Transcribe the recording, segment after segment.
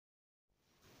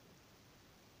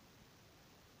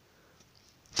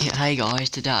Yeah, hey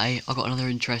guys, today I've got another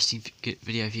interesting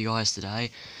video for you guys today.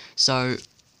 So,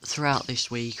 throughout this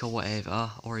week or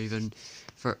whatever, or even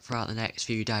throughout the next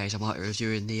few days, I might be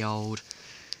reviewing the old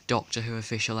Doctor Who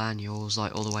official annuals,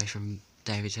 like all the way from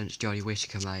David Tennant to Jodie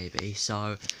Whittaker maybe.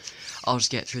 So, I'll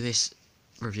just get through this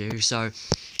review. So,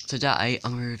 today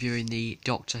I'm reviewing the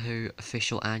Doctor Who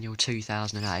official annual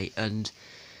 2008, and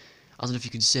I don't know if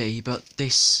you can see, but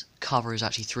this cover is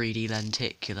actually 3D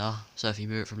lenticular, so if you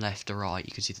move it from left to right,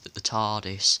 you can see the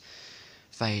TARDIS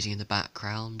phasing in the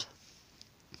background.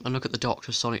 And look at the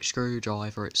Doctor's sonic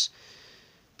screwdriver, it's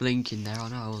blinking there. I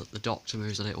know that the Doctor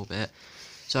moves a little bit.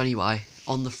 So anyway,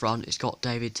 on the front, it's got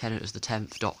David Tennant as the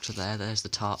 10th Doctor there. There's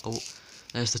the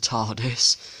there's the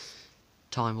TARDIS,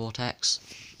 Time Vortex.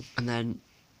 And then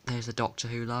there's the Doctor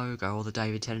Who logo, or the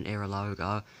David Tennant era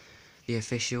logo. The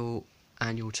official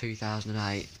annual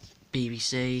 2008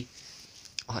 BBC.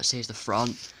 It says the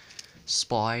front,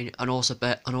 spine, and also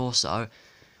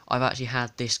I've actually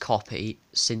had this copy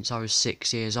since I was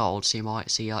 6 years old, so you might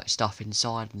see like stuff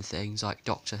inside and things like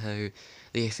Doctor Who,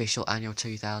 the official annual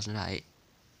 2008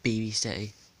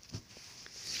 BBC.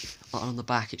 Like, on the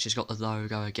back it's just got the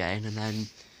logo again, and then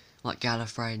like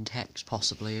Gallifreyan text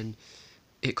possibly, and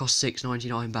it cost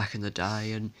 £6.99 back in the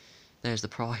day, and there's the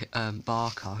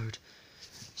barcode.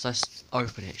 So let's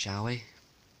open it, shall we?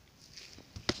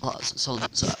 So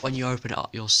when you open it up,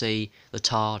 you'll see the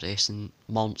TARDIS and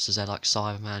monsters there like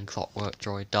Cyberman, Clockwork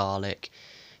Droid, Dalek,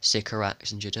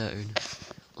 Sycorax and Judoon.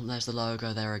 And there's the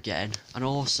logo there again. And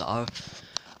also,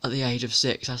 at the age of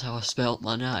 6, that's how I spelt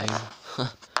my name.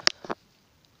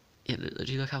 Yeah,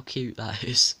 do you look how cute that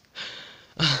is?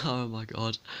 Oh my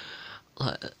god.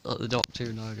 Like the Doctor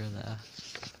Who logo there.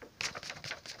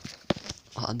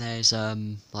 And there's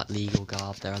like legal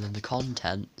garb there, and then the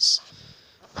contents.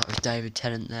 Like with David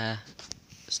Tennant there,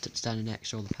 standing next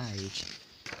to on the page.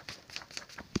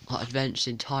 Like adventures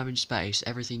in time and space,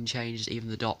 everything changes, even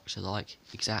the Doctor, like,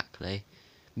 exactly.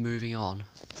 Moving on.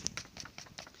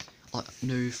 Like,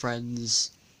 new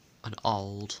friends and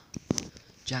old.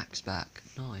 Jack's back,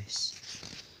 nice.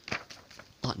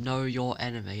 Like, know your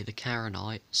enemy, the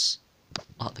Karenites.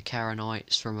 Like the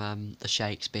Karenites from the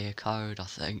Shakespeare Code, I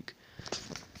think.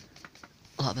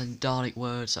 Like then Dalek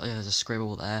words, oh yeah, there's a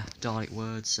scribble there. Dalek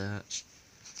word search.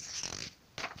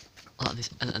 Like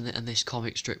this, and this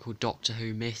comic strip called Doctor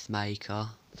Who Mythmaker.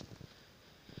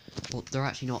 Well, they're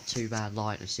actually not too bad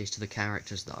likenesses to the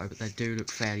characters though, but they do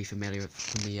look fairly familiar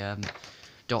from the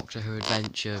Doctor Who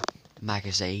Adventure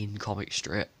magazine comic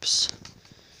strips.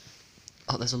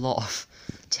 Oh, there's a lot of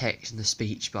text in the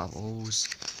speech bubbles,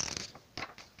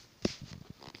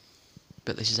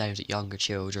 but this is aimed at younger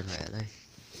children, really.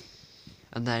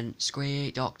 And then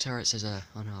Squeak Doctor, it says oh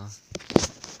no.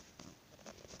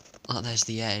 Like there's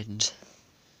the end.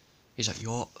 He's like,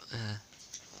 yup.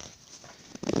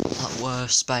 Like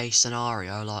worst space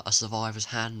scenario, like a survivor's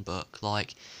handbook,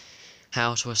 like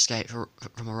how to escape from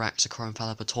Araxachrome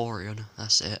Falabatorian.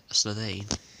 That's it,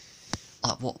 Slitheen.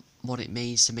 Like what it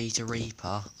means to meet a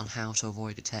Reaper, and how to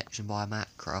avoid detection by a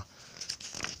Macra.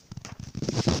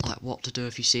 Like what to do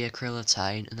if you see a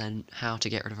Krillitane, and then how to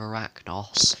get rid of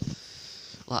Arachnos.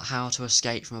 Like how to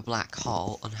escape from a black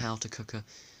hole, and how to cook a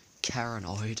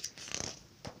Caranoid.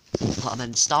 Like, and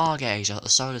then Stargazer, the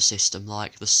solar system,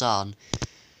 like the sun.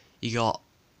 You got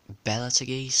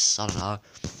Betelgeuse, I don't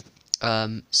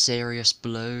know. Sirius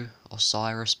Blue, or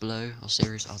Cyrus Blue, or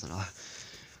Sirius, I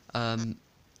don't know.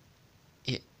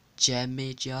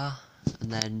 Gemija,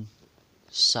 and then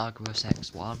Cerberus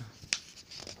X1.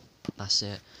 That's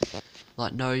it.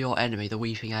 Like, know your enemy, the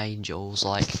Weeping Angels.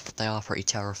 Like, they are pretty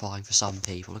terrifying for some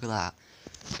people. Look at that.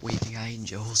 Weeping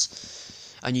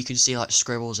Angels. And you can see, like,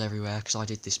 scribbles everywhere, because I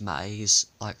did this maze.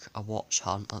 Like, a watch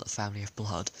hunt, like the Family of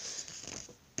Blood.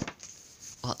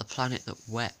 Like, the planet that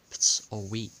wept, or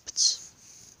weeped.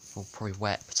 Or probably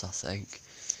wept, I think.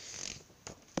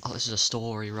 Oh, this is a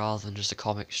story rather than just a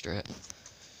comic strip.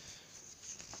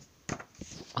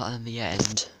 And then the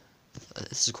end.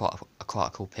 This is quite a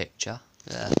cool picture.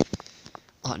 Yeah.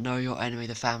 Like, know your enemy,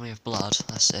 the Family of Blood.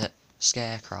 That's it.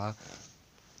 Scarecrow.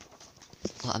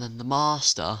 Like, and then the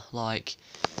Master, like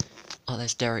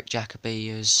there's Derek Jacobi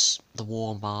as the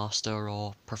War Master,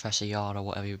 or Professor Yarn, or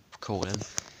whatever you call him.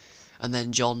 And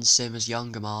then John Sim as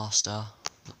Younger Master,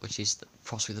 which is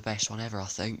possibly the best one ever, I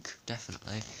think.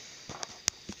 Definitely.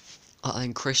 And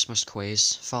then Christmas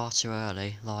quiz, far too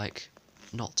early. Like,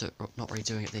 not really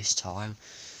doing it this time.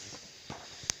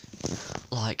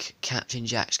 Like Captain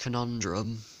Jack's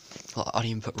Conundrum. Like, I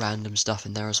didn't even put random stuff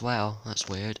in there as well. That's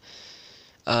weird.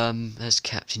 There's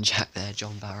Captain Jack there,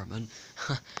 John Barrowman.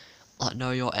 Like,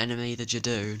 know your enemy, the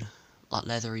Judoon. Like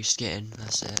leathery skin.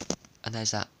 That's it.